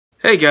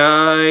Hey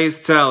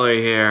guys, Tyler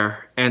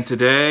here, and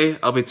today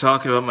I'll be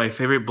talking about my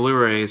favorite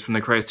Blu-rays from the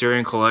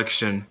Criterion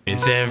collection.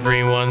 It's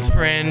everyone's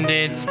friend,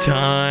 it's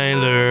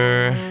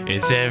Tyler.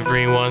 It's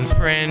everyone's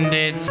friend,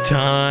 it's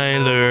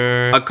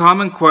Tyler. A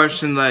common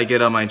question that I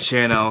get on my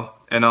channel,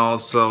 and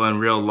also in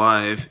real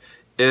life,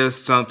 is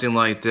something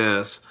like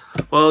this.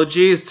 Well,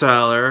 geez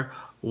Tyler,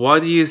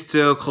 why do you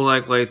still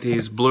collect like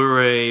these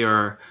Blu-ray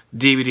or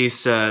DVD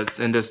sets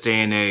in this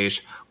day and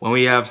age when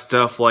we have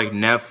stuff like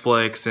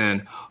Netflix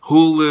and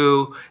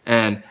Hulu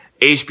and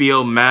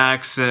HBO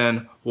Max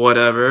and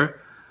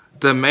whatever?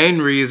 The main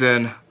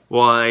reason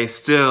why I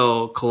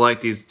still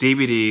collect these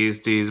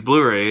DVDs, these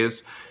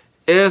Blu-rays,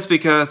 is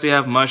because they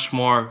have much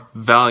more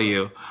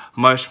value,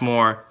 much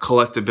more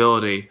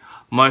collectability,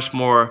 much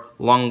more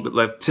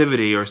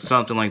longevity or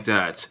something like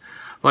that.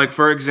 Like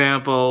for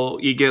example,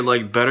 you get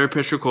like better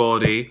picture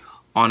quality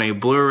on a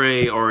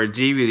Blu-ray or a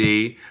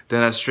DVD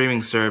than a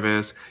streaming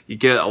service. You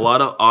get a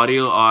lot of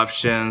audio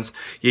options,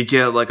 you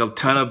get like a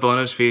ton of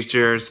bonus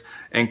features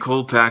and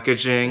cool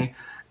packaging,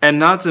 and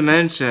not to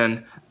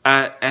mention,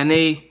 at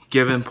any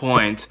given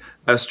point,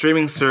 a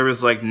streaming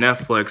service like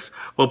Netflix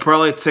will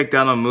probably take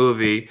down a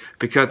movie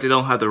because they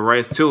don't have the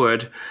rights to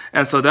it,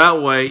 and so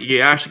that way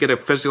you actually get a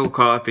physical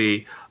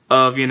copy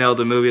of, you know,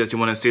 the movie that you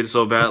want to see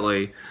so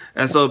badly.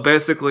 And so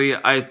basically,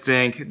 I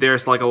think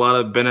there's like a lot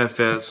of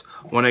benefits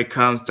when it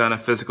comes down to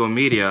physical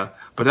media,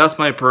 but that's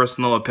my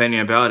personal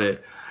opinion about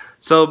it.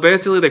 So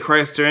basically, the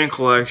Criterion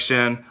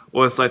collection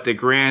was like the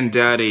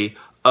granddaddy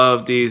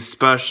of these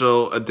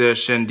special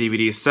edition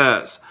DVD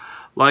sets.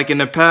 Like in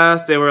the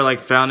past, they were like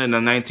founded in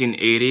the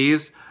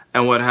 1980s,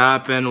 and what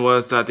happened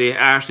was that they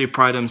actually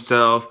pride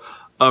themselves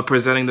of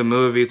presenting the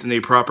movies in the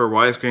proper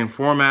widescreen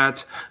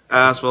format,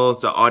 as well as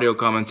the audio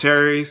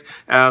commentaries,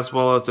 as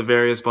well as the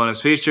various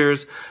bonus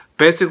features.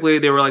 Basically,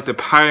 they were like the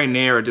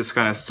pioneer of this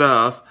kind of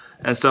stuff.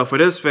 And so for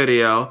this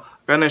video,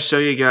 I'm going to show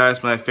you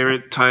guys my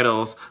favorite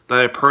titles that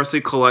I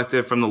personally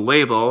collected from the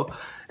label,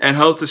 and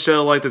hopes to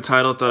show like the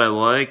titles that I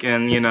like,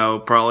 and you know,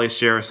 probably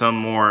share some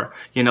more,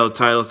 you know,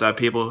 titles that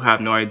people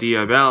have no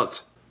idea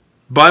about.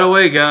 By the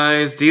way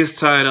guys, these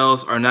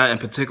titles are not in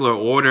particular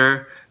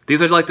order.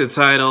 These are like the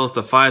titles,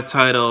 the 5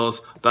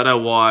 titles that I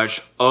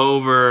watch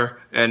over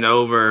and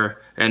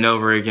over and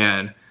over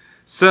again.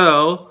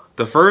 So,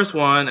 the first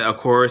one, of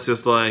course,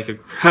 is like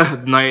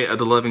Night of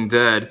the Living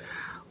Dead.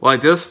 Like,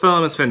 this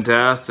film is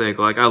fantastic.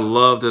 Like, I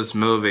love this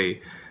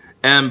movie.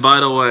 And by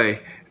the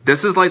way,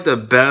 this is like the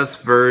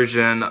best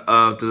version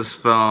of this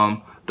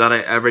film that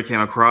I ever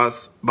came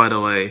across, by the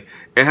way.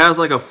 It has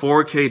like a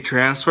 4K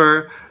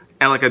transfer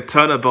and like a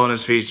ton of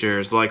bonus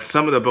features. Like,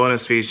 some of the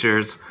bonus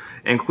features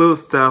include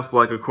stuff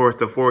like, of course,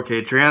 the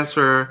 4K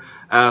transfer,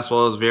 as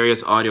well as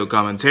various audio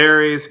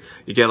commentaries.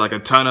 You get like a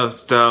ton of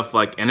stuff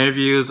like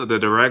interviews of the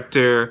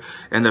director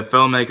and the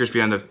filmmakers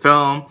behind the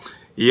film.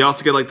 You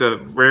also get like the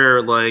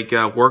rare like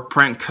work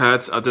print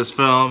cuts of this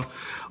film.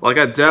 Like,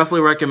 I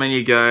definitely recommend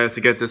you guys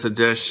to get this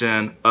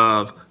edition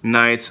of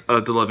Night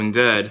of the Living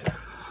Dead.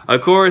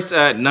 Of course,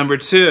 at number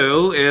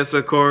 2 is,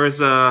 of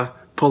course,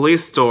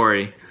 Police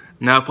Story.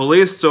 Now,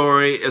 Police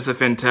Story is a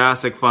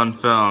fantastic, fun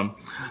film.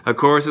 Of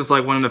course, it's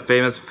like one of the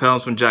famous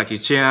films from Jackie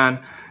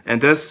Chan, and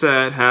this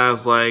set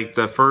has like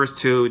the first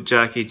 2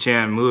 Jackie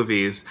Chan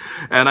movies,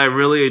 and I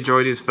really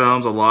enjoy these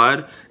films a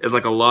lot. It's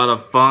like a lot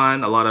of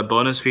fun, a lot of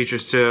bonus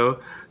features too,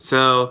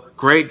 so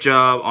great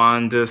job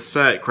on this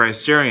set,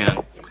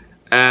 Criterion.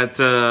 At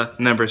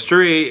number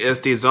 3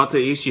 is the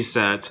Zatoichi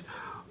set,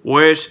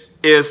 which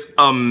is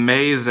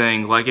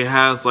amazing. Like, it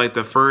has like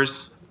the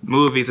first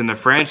movies in the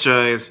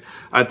franchise.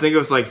 I think it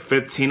was like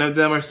 15 of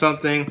them or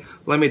something.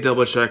 Let me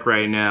double check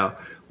right now.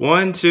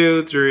 1,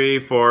 2, 3,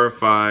 4,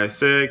 5,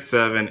 6,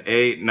 7,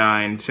 8,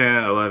 9,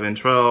 10, 11,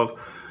 12,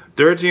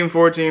 13,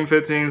 14,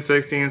 15,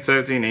 16,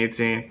 17,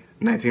 18,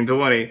 19,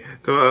 20.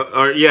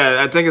 Or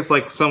yeah, I think it's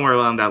like somewhere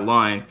around that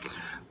line.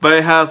 But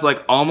it has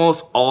like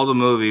almost all the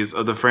movies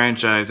of the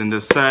franchise in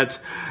this set,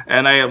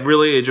 and I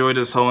really enjoyed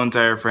this whole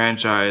entire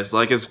franchise.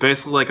 Like, it's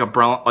basically like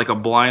a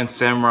blind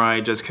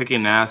samurai just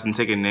kicking ass and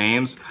taking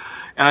names.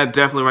 And I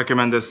definitely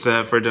recommend this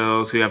set for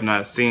those who have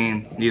not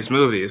seen these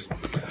movies.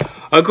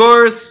 Of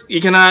course,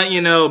 you cannot,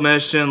 you know,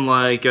 mention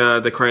like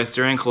the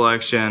Criterion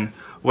collection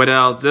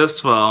without this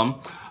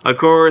film. Of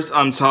course,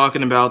 I'm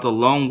talking about the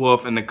Lone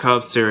Wolf and the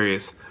Cub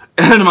series.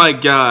 And my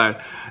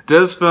god,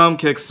 this film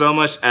kicks so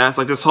much ass.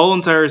 Like, this whole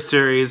entire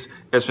series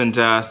is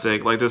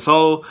fantastic. Like, this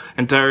whole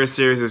entire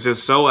series is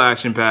just so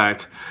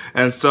action-packed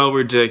and so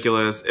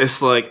ridiculous.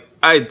 It's like,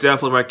 I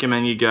definitely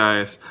recommend you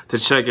guys to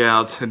check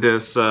out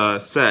this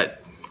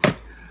set.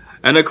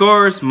 And of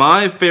course,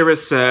 my favorite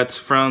set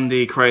from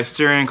the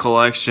Criterion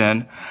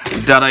collection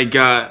that I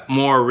got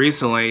more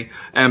recently,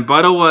 and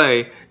by the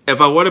way,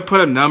 if I were to put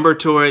a number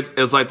to it,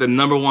 it's like the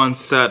 #1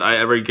 set I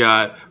ever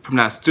got from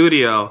that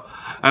studio.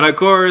 And of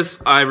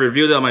course, I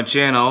reviewed it on my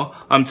channel.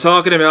 I'm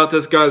talking about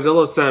this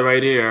Godzilla set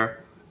right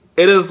here.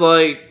 It is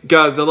like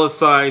Godzilla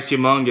size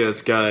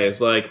humongous,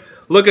 guys. Like,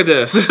 look at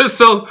this. It's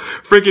so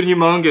freaking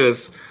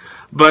humongous.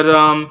 But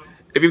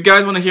If you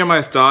guys want to hear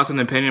my thoughts and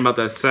opinion about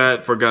that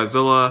set for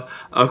Godzilla,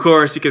 of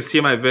course you can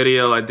see my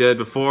video I did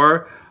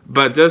before,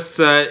 but this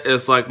set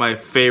is like my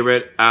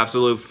favorite,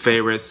 absolute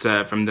favorite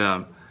set from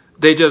them.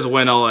 They just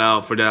went all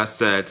out for that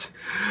set.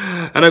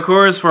 And of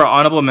course, for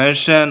honorable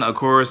mention, of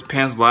course,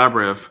 Pan's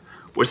Labyrinth,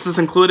 which is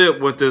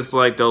included with this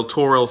like Del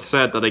Toro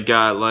set that I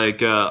got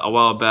like a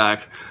while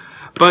back.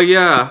 But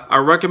yeah, I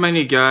recommend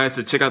you guys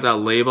to check out that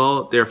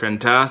label. They're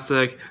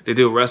fantastic. They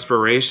do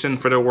restoration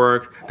for their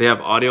work. They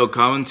have audio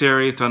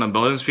commentaries, ton of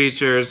bonus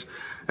features.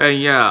 And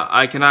yeah,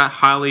 I cannot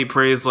highly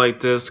praise like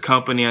this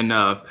company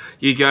enough.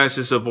 You guys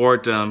should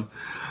support them.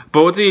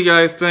 But what do you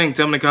guys think?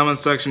 Tell me in the comment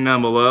section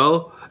down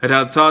below. And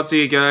I'll talk to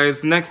you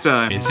guys next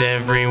time. It's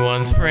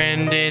everyone's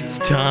friend, it's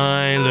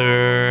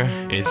Tyler.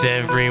 It's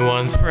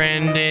everyone's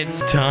friend, it's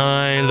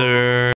Tyler.